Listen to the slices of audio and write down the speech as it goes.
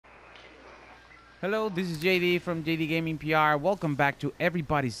Hello, this is JD from JDGamingPR. Welcome back to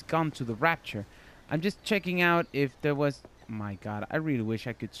Everybody's Gone to the Rapture. I'm just checking out if there was... My god, I really wish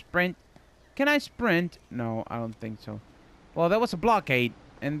I could sprint. Can I sprint? No, I don't think so. Well, there was a blockade,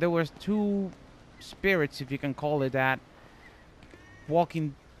 and there was two spirits, if you can call it that,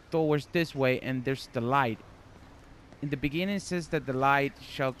 walking towards this way, and there's the light. In the beginning, it says that the light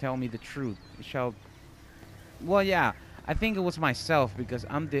shall tell me the truth. It shall... Well, yeah. I think it was myself because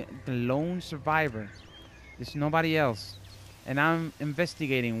I'm the lone survivor. There's nobody else. And I'm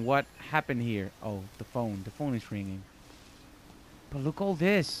investigating what happened here. Oh, the phone. The phone is ringing. But look all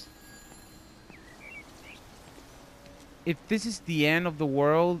this. If this is the end of the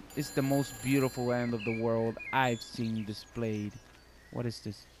world, it's the most beautiful end of the world I've seen displayed. What is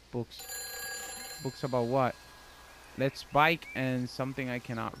this? Books. Books about what? Let's bike and something I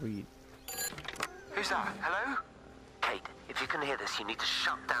cannot read. Who's that? Hello? Kate, if you can hear this, you need to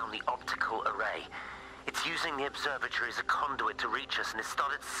shut down the optical array. It's using the observatory as a conduit to reach us, and it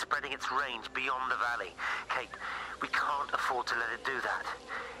started spreading its range beyond the valley. Kate, we can't afford to let it do that.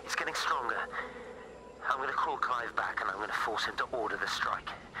 It's getting stronger. I'm going to call Clive back, and I'm going to force him to order the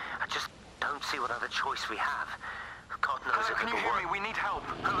strike. I just don't see what other choice we have. God knows Hello, if can you hear me? We need help.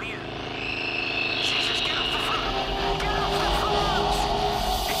 Who are you? Jesus, get off the phone! Get off the phone!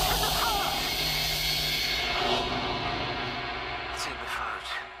 It's in the phone! It's in the phone.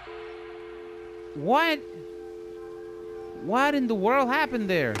 What? What in the world happened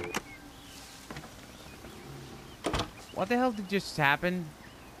there? What the hell did just happen?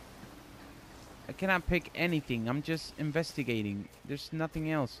 I cannot pick anything. I'm just investigating. There's nothing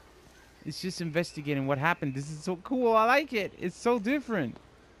else. It's just investigating what happened. This is so cool. I like it. It's so different.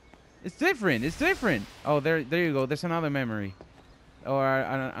 It's different. It's different. Oh, there you go. There's another memory, or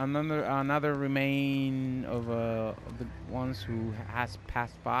another remain of the ones who has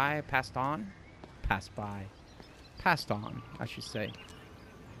passed on, I should say.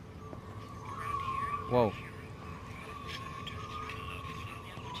 Whoa.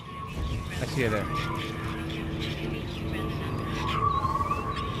 I see it there.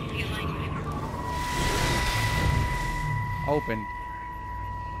 Opened.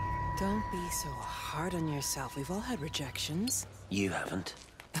 Don't be so hard on yourself. We've all had rejections. You haven't.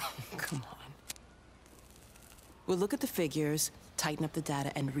 Come on. We'll look at the figures, tighten up the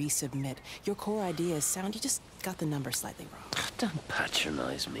data, and resubmit. Your core idea is sound. You just got the number slightly wrong. Don't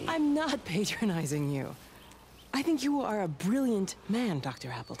patronize me. I'm not patronizing you. I think you are a brilliant man, Dr.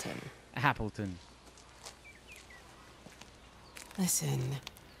 Appleton. Appleton. Listen.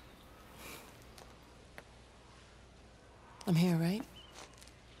 I'm here, right?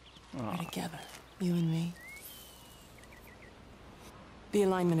 We're together, you and me. The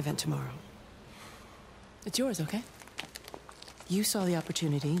alignment event tomorrow. It's yours, okay? You saw the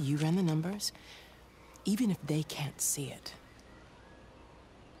opportunity, you ran the numbers. Even if they can't see it,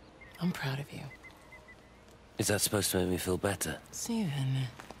 I'm proud of you. Is that supposed to make me feel better? Stephen,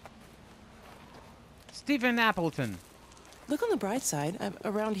 Appleton. look on the bright side.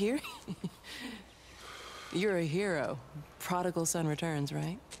 Around here, you're a hero. Prodigal son returns,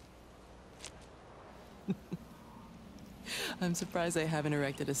 right? I'm surprised they haven't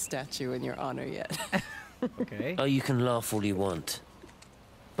erected a statue in your honor yet. Okay. Oh, you can laugh all you want.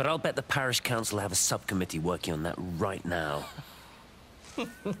 But I'll bet the parish council have a subcommittee working on that right now.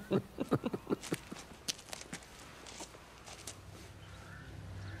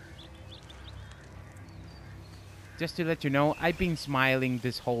 Just to let you know, I've been smiling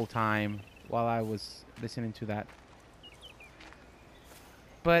this whole time while I was listening to that.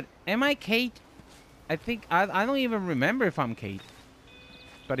 But am I Kate? I think I don't even remember if I'm Kate.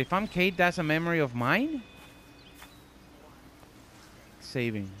 But if I'm Kate, that's a memory of mine?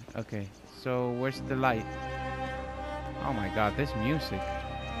 Saving. Okay. So where's the light? Oh my god, this music.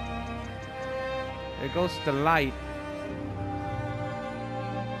 There goes the light.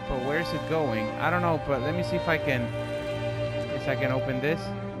 But where's it going? I don't know, but let me see if I can... If I can open this.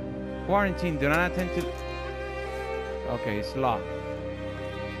 Quarantine, do not attend to... Okay, it's locked.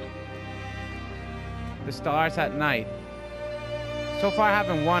 The stars at night. So far I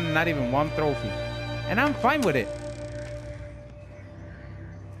haven't won not even one trophy. And I'm fine with it.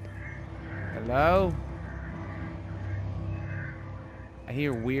 Hello? I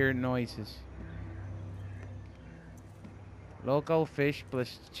hear weird noises. Local fish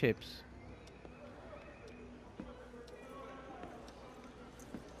plus chips.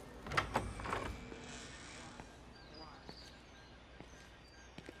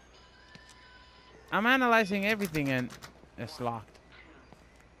 I'm analyzing everything and it's locked.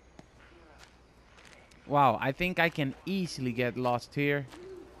 Wow, I think I can easily get lost here.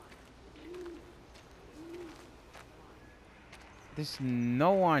 There's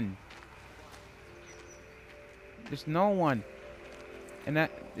no one. There's no one. And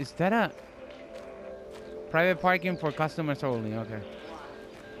that is that a private parking for customers only? Okay.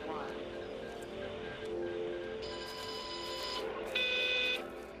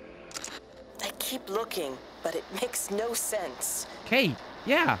 I keep looking, but it makes no sense. Kate,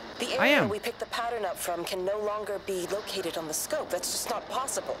 yeah, The I area am. we picked the pattern up from can no longer be located on the scope. That's just not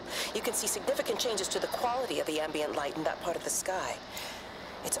possible. You can see significant changes to the quality of the ambient light in that part of the sky.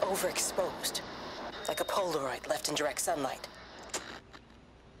 It's overexposed, like a Polaroid left in direct sunlight.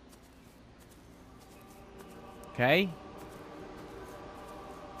 Okay.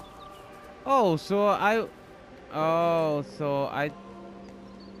 Oh, so I. Oh, so I.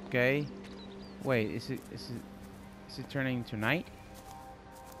 Okay. Wait, is it turning to night?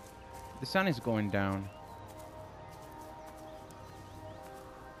 The sun is going down.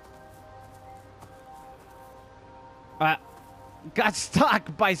 Got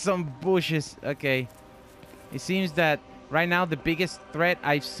stuck by some bushes. Okay. It seems that right now the biggest threat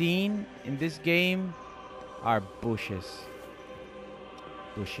I've seen in this game are bushes.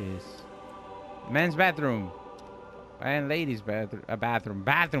 Bushes. Men's bathroom. And ladies' bathroom.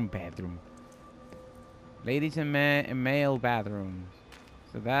 Bathroom. Ladies and male bathrooms.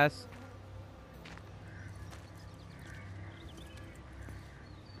 So that's...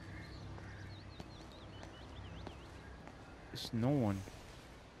 There's no one.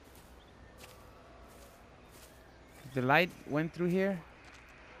 The light went through here?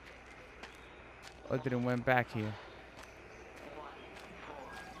 Or did it went back here?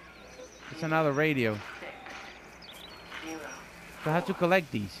 It's another radio. So I have to collect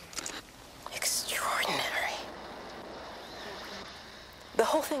these. Extraordinary. The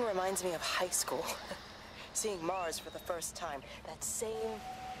whole thing reminds me of high school. Seeing Mars for the first time. That same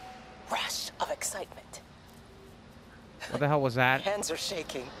rush of excitement. What the hell was that? Hands are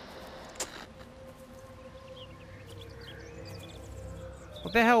shaking.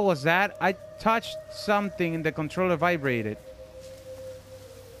 What the hell was that? I touched something and the controller vibrated.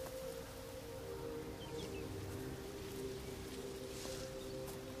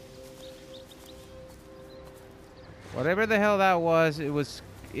 Whatever the hell that was,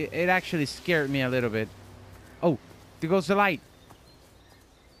 it actually scared me a little bit. Oh, there goes the light.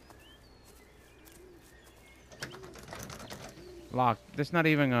 Locked. There's not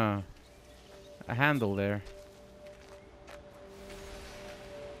even a handle there.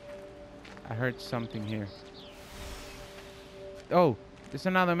 I heard something here. Oh, there's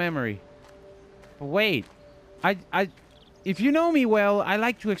another memory. But wait. If you know me well, I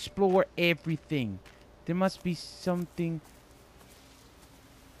like to explore everything. There must be something.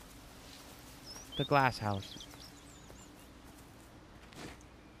 The glass house.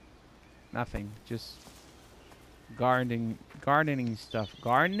 Nothing. Just gardening stuff.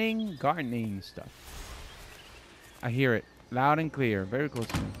 Gardening stuff. I hear it loud and clear, very close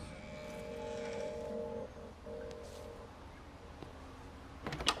to me.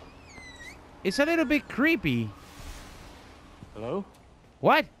 It's a little bit creepy. Hello?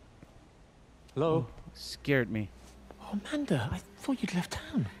 What? Hello? Scared me. Oh, Amanda, I thought you'd left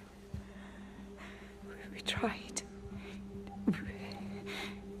town. We tried.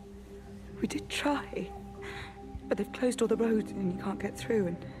 We did try. But they've closed all the roads and you can't get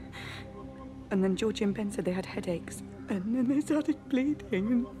through. And then Georgie and Ben said they had headaches. And then they started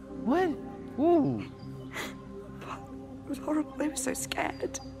bleeding. What? Ooh. It was horrible. They were so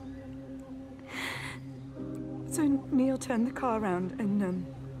scared. So Neil turned the car around and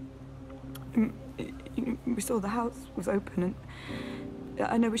we saw the house was open, and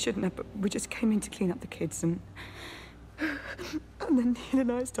I know we shouldn't have, but we just came in to clean up the kids, and then Neil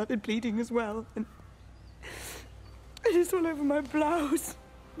and I started bleeding as well, and it's all over my blouse.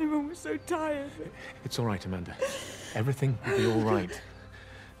 Everyone was so tired. It's all right, Amanda. Everything will be all right.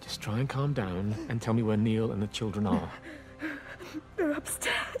 Just try and calm down and tell me where Neil and the children are. They're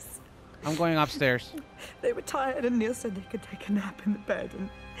upstairs. I'm going upstairs. They were tired, and Neil said they could take a nap in the bed, and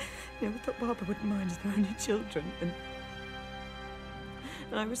we thought Barbara wouldn't mind as they're only children, and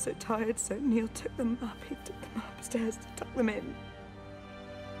I was so tired, so Neil took them up. He took them upstairs to tuck them in.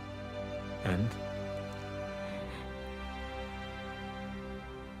 And?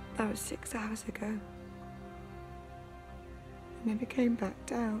 That was 6 hours ago. I never came back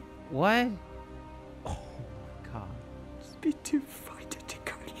down. What? Oh my god. Just be too frightened to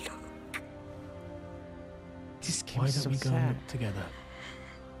go look. This game's Why don't so we go sad. and look together?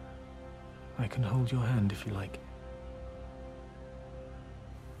 I can hold your hand if you like.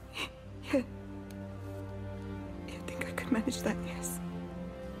 Yeah. I think I could manage that, yes.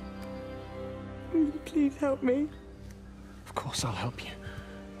 Will you please help me? Of course I'll help you.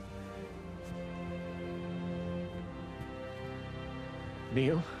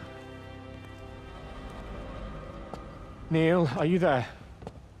 Neil? Neil, are you there?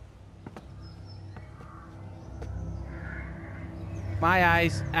 My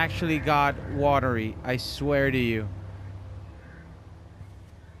eyes actually got watery. I swear to you.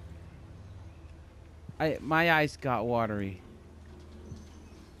 My eyes got watery.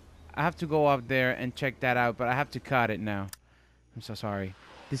 I have to go up there and check that out, but I have to cut it now. I'm so sorry.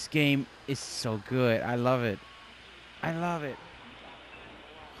 This game is so good. I love it. I love it.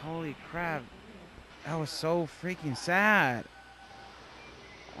 Holy crap. That was so freaking sad.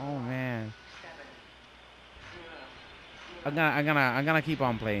 Oh man. I'm gonna keep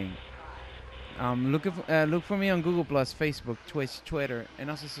on playing. Look for me on Google Plus, Facebook, Twitch, Twitter,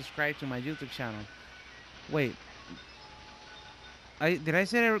 and also subscribe to my YouTube channel. Wait, did I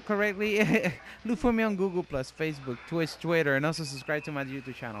say that correctly? Look for me on Google Plus, Facebook, Twitch, Twitter, and also subscribe to my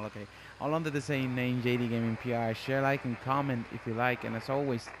YouTube channel. Okay, all under the same name, JDGamingPR. Share, like, and comment if you like. And as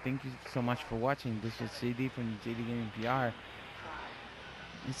always, thank you so much for watching. This is JD from JDGamingPR.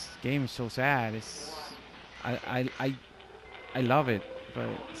 This game is so sad. I love it, but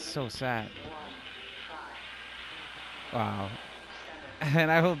it's so sad. Wow.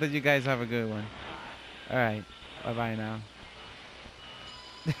 And I hope that you guys have a good one. All right. Bye-bye now.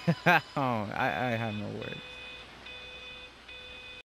 Oh, I have no words.